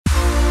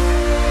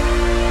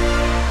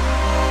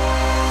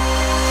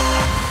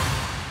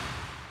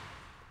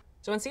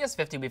So in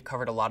CS50, we've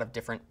covered a lot of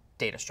different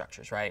data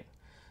structures, right?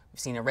 We've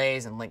seen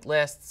arrays and linked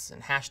lists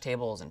and hash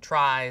tables and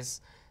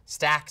tries,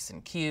 stacks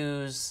and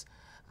queues.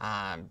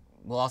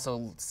 We'll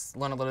also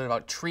learn a little bit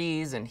about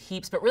trees and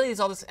heaps. But really, these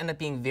all just end up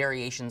being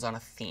variations on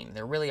a theme.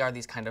 There really are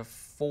these kind of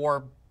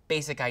four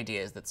basic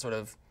ideas that sort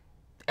of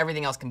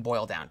everything else can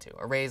boil down to: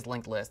 arrays,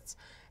 linked lists,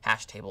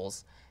 hash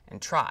tables,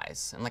 and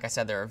tries. And like I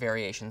said, there are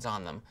variations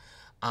on them.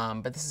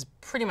 But this is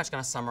pretty much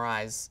going to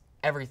summarize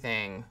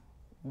everything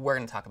we're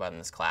going to talk about in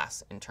this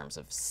class in terms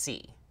of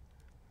C.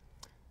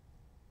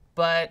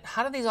 But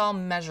how do these all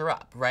measure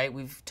up, right?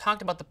 We've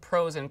talked about the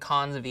pros and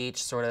cons of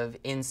each sort of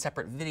in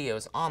separate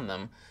videos on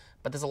them.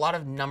 But there's a lot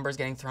of numbers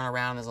getting thrown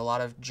around. There's a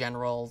lot of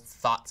general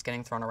thoughts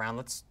getting thrown around.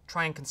 Let's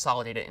try and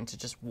consolidate it into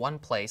just one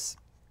place.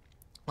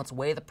 Let's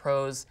weigh the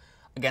pros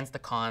against the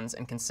cons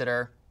and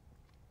consider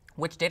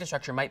which data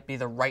structure might be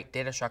the right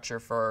data structure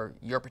for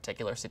your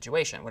particular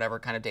situation, whatever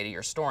kind of data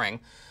you're storing.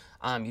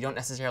 You don't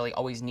necessarily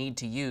always need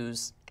to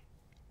use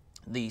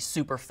the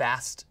super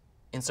fast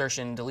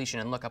insertion, deletion,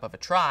 and lookup of a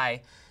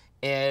trie.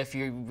 If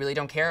you really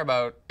don't care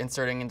about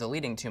inserting and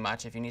deleting too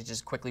much, if you need to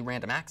just quickly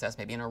random access,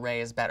 maybe an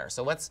array is better.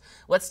 So let's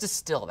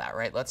distill that,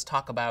 right? Let's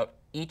talk about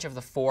each of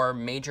the four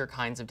major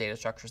kinds of data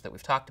structures that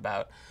we've talked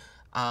about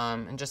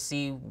and just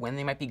see when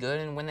they might be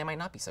good and when they might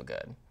not be so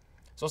good.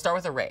 So we'll start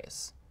with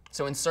arrays.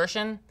 So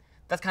insertion,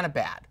 that's kind of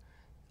bad.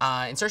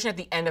 Insertion at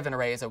the end of an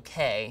array is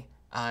OK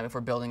if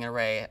we're building an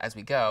array as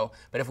we go.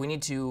 But if we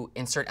need to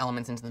insert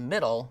elements into the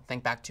middle,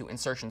 think back to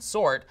insertion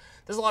sort,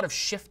 there's a lot of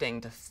shifting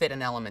to fit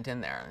an element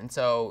in there. And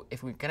so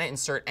if we're going to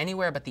insert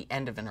anywhere but the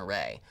end of an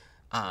array,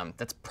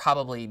 that's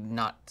probably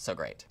not so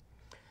great.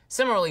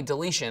 Similarly,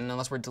 deletion,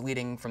 unless we're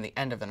deleting from the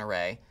end of an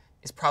array,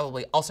 is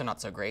probably also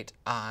not so great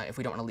if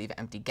we don't want to leave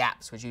empty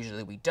gaps, which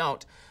usually we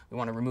don't. We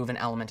want to remove an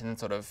element and then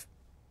sort of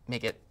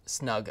make it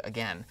snug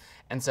again.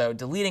 And so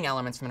deleting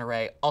elements from an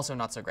array, also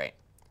not so great.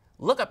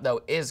 Lookup, though,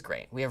 is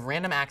great. We have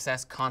random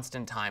access,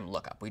 constant time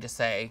lookup. We just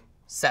say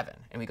 7,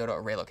 and we go to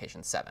array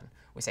location 7.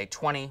 We say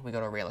 20, we go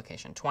to array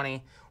location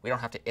 20. We don't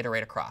have to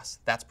iterate across.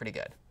 That's pretty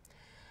good.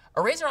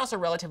 Arrays are also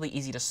relatively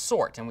easy to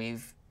sort. And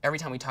every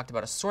time we talked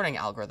about a sorting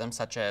algorithm,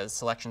 such as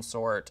selection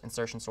sort,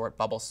 insertion sort,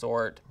 bubble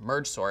sort,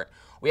 merge sort,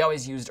 we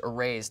always used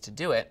arrays to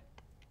do it,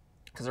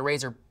 because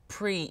arrays are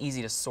pretty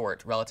easy to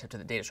sort relative to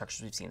the data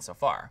structures we've seen so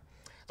far.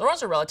 They're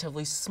also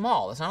relatively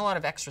small. There's not a lot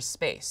of extra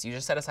space. You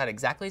just set aside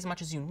exactly as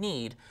much as you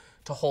need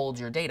to hold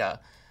your data.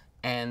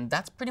 And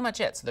that's pretty much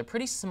it. So they're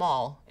pretty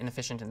small and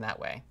efficient in that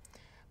way.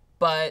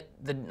 But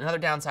another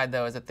downside,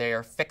 though, is that they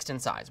are fixed in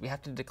size. We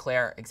have to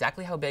declare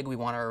exactly how big we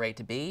want our array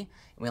to be.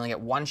 And we only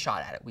get one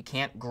shot at it. We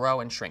can't grow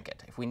and shrink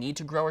it. If we need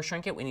to grow or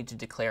shrink it, we need to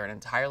declare an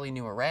entirely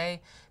new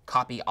array,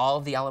 copy all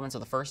of the elements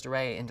of the first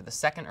array into the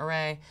second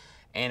array.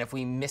 And if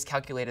we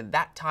miscalculated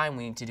that time,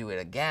 we need to do it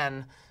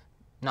again.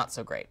 Not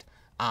so great.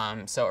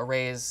 So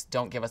arrays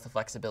don't give us the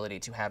flexibility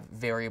to have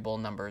variable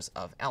numbers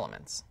of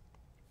elements.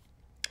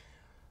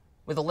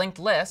 With a linked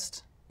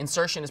list,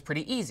 insertion is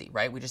pretty easy,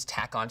 right? We just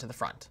tack on to the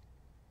front.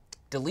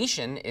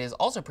 Deletion is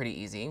also pretty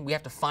easy. We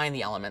have to find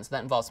the element, so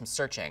that involves some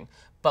searching.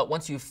 But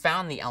once you've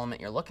found the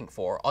element you're looking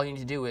for, all you need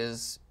to do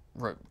is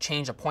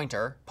change a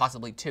pointer,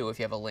 possibly 2 if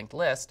you have a linked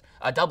list,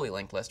 a doubly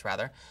linked list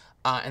rather,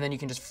 and then you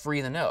can just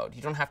free the node.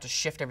 You don't have to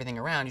shift everything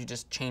around. You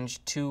just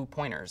change 2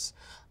 pointers.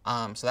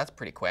 So that's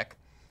pretty quick.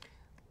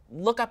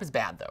 Lookup is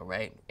bad, though,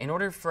 right? In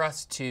order for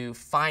us to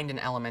find an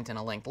element in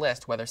a linked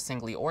list, whether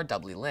singly or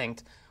doubly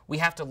linked, we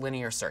have to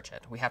linear search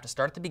it. We have to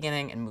start at the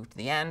beginning and move to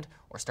the end,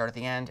 or start at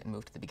the end and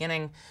move to the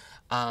beginning.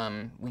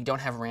 We don't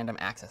have random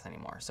access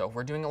anymore. So if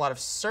we're doing a lot of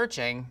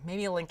searching,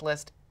 maybe a linked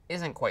list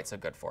isn't quite so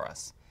good for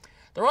us.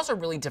 They're also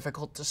really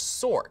difficult to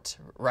sort,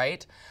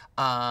 right?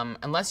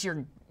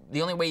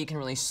 The only way you can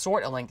really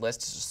sort a linked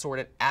list is to sort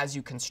it as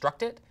you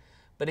construct it.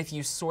 But if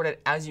you sort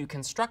it as you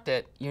construct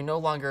it, you're no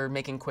longer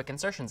making quick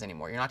insertions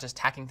anymore. You're not just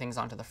tacking things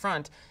onto the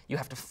front. You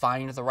have to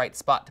find the right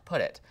spot to put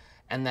it.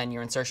 And then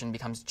your insertion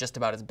becomes just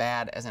about as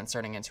bad as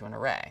inserting into an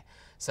array.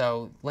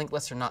 So linked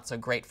lists are not so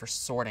great for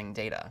sorting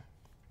data.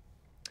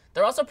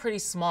 They're also pretty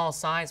small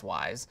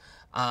size-wise.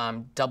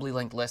 Doubly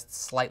linked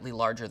lists slightly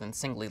larger than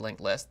singly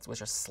linked lists,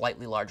 which are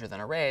slightly larger than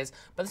arrays.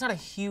 But there's not a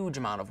huge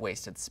amount of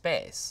wasted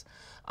space.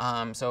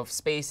 So if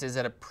space is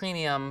at a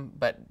premium,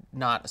 but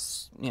not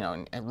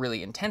a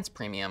really intense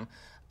premium,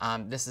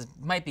 this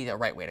might be the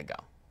right way to go.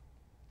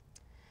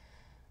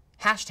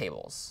 Hash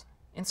tables.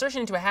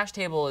 Insertion into a hash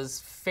table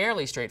is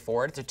fairly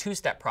straightforward. It's a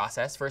 2-step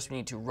process. First, we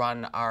need to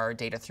run our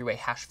data through a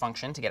hash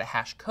function to get a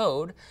hash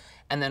code.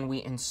 And then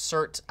we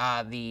insert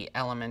the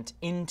element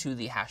into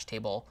the hash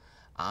table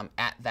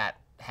at that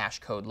hash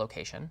code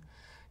location.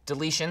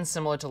 Deletion,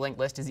 similar to linked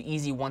list, is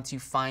easy once you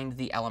find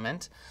the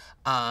element.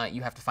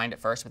 You have to find it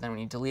first, but then when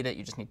you delete it,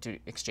 you just need to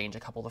exchange a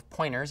couple of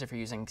pointers if you're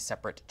using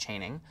separate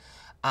chaining.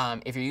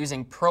 If you're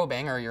using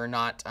probing or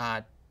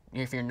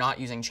if you're not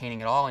using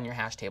chaining at all in your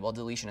hash table,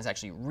 deletion is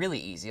actually really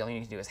easy. All you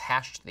need to do is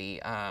hash the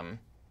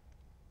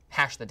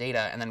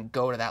data and then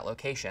go to that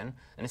location.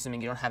 And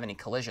assuming you don't have any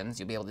collisions,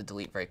 you'll be able to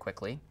delete very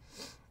quickly.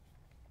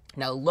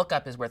 Now,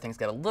 lookup is where things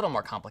get a little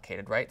more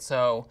complicated, right?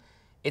 So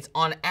it's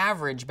on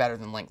average better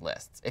than linked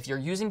lists. If you're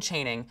using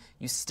chaining,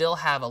 you still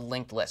have a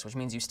linked list, which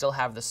means you still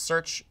have the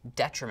search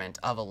detriment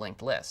of a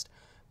linked list.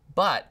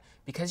 But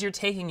because you're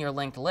taking your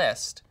linked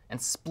list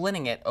and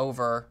splitting it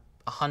over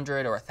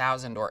 100 or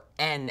 1,000 or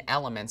n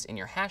elements in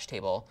your hash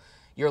table,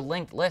 your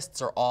linked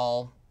lists are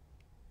all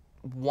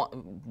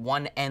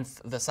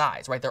 1/nth the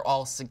size, right? They're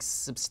all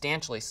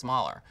substantially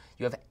smaller.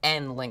 You have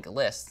n linked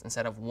lists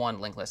instead of one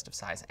linked list of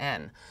size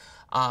n.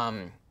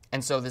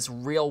 And so this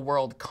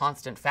real-world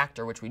constant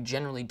factor, which we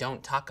generally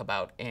don't talk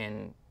about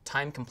in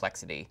time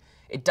complexity,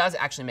 it does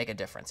actually make a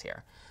difference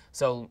here.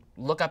 So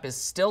lookup is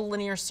still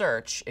linear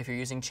search if you're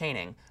using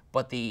chaining,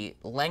 but the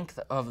length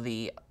of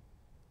the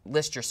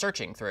list you're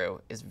searching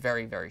through is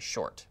very, very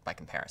short by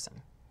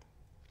comparison.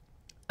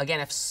 Again,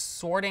 if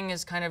sorting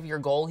is kind of your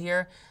goal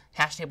here,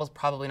 hash table is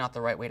probably not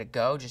the right way to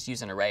go. Just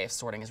use an array if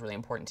sorting is really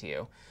important to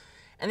you.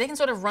 And they can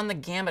sort of run the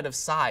gamut of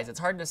size. It's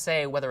hard to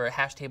say whether a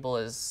hash table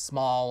is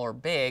small or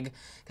big,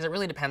 because it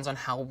really depends on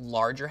how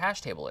large your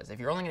hash table is. If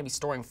you're only going to be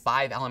storing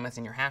 5 elements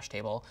in your hash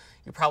table,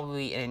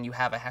 and you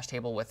have a hash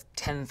table with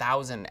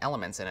 10,000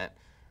 elements in it,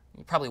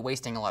 you're probably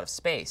wasting a lot of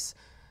space.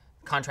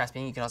 Contrast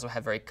being, you can also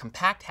have very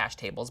compact hash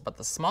tables, but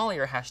the smaller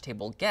your hash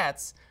table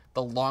gets,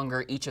 the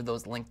longer each of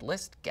those linked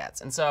lists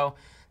gets. And so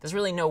there's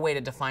really no way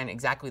to define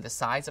exactly the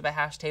size of a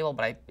hash table,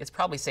 but it's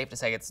probably safe to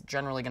say it's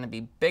generally going to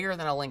be bigger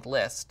than a linked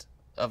list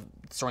of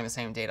storing the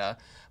same data,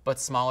 but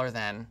smaller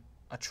than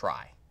a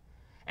trie.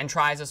 And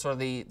tries are sort of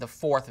the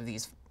fourth of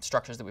these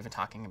structures that we've been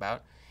talking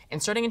about.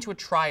 Inserting into a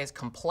trie is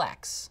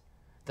complex.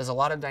 There's a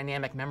lot of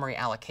dynamic memory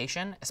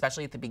allocation,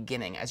 especially at the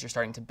beginning as you're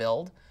starting to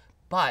build,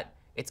 but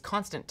it's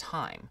constant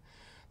time.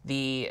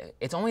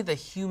 It's only the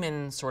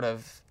human sort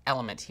of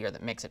element here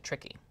that makes it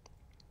tricky.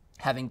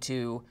 Having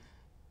to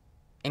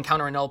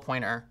encounter a null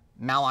pointer,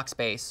 malloc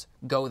space,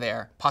 go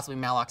there,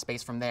 possibly malloc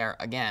space from there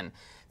again.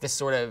 This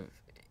sort of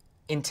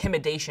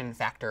intimidation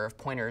factor of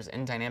pointers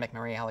in dynamic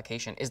memory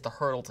allocation is the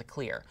hurdle to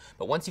clear.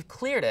 But once you've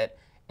cleared it,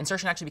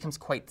 insertion actually becomes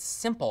quite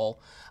simple,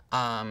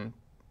 and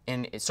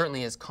it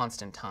certainly is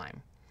constant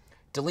time.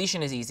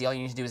 Deletion is easy. All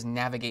you need to do is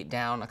navigate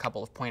down a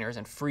couple of pointers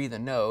and free the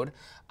node,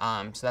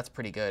 so that's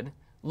pretty good.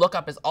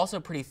 Lookup is also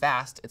pretty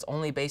fast. It's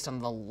only based on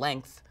the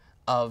length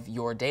of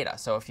your data.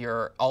 So if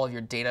all of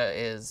your data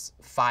is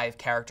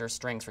 5-character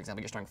strings, for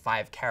example, you're storing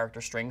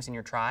 5-character strings in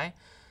your trie,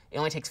 it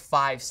only takes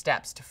 5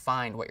 steps to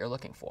find what you're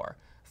looking for.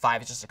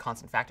 5 is just a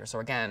constant factor. So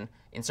again,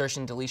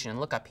 insertion, deletion, and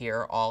lookup here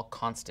are all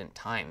constant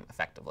time,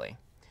 effectively.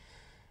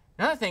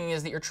 Another thing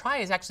is that your trie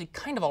is actually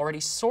kind of already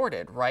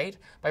sorted, right?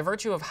 By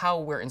virtue of how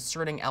we're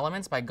inserting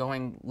elements by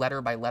going letter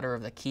by letter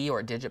of the key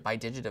or digit by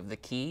digit of the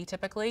key,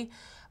 typically,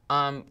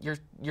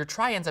 your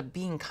trie ends up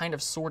being kind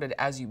of sorted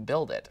as you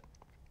build it.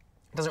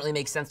 It doesn't really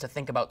make sense to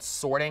think about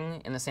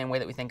sorting in the same way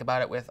that we think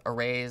about it with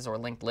arrays or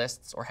linked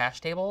lists or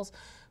hash tables.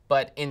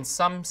 But in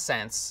some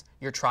sense,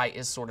 your trie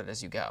is sorted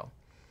as you go.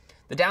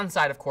 The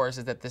downside, of course,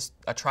 is that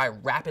a trie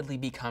rapidly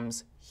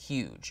becomes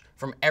huge.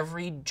 From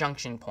every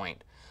junction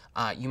point,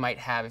 you might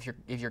have,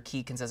 if your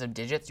key consists of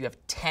digits, you have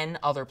 10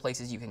 other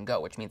places you can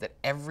go, which means that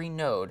every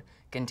node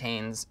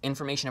contains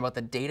information about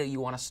the data you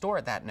want to store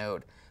at that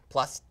node,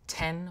 plus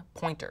 10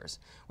 pointers,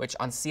 which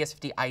on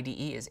CS50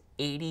 IDE is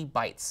 80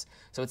 bytes.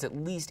 So it's at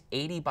least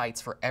 80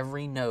 bytes for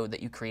every node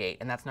that you create,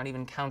 and that's not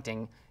even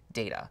counting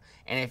data.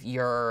 And if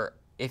your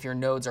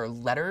nodes are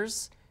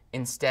letters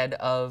instead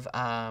of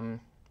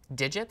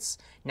digits,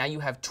 now you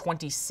have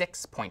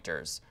 26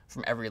 pointers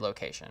from every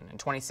location. And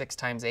 26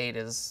 times 8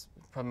 is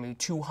probably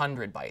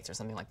 200 bytes or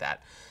something like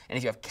that. And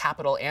if you have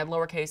capital and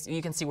lowercase,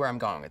 you can see where I'm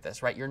going with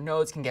this, right? Your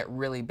nodes can get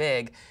really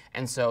big,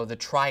 and so the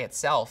trie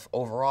itself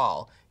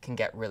overall can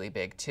get really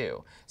big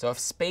too. So if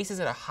space is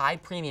at a high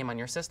premium on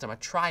your system, a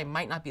trie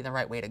might not be the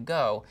right way to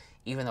go,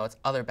 even though its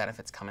other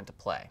benefits come into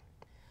play.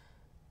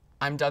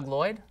 I'm Doug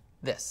Lloyd.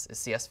 This is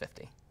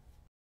CS50.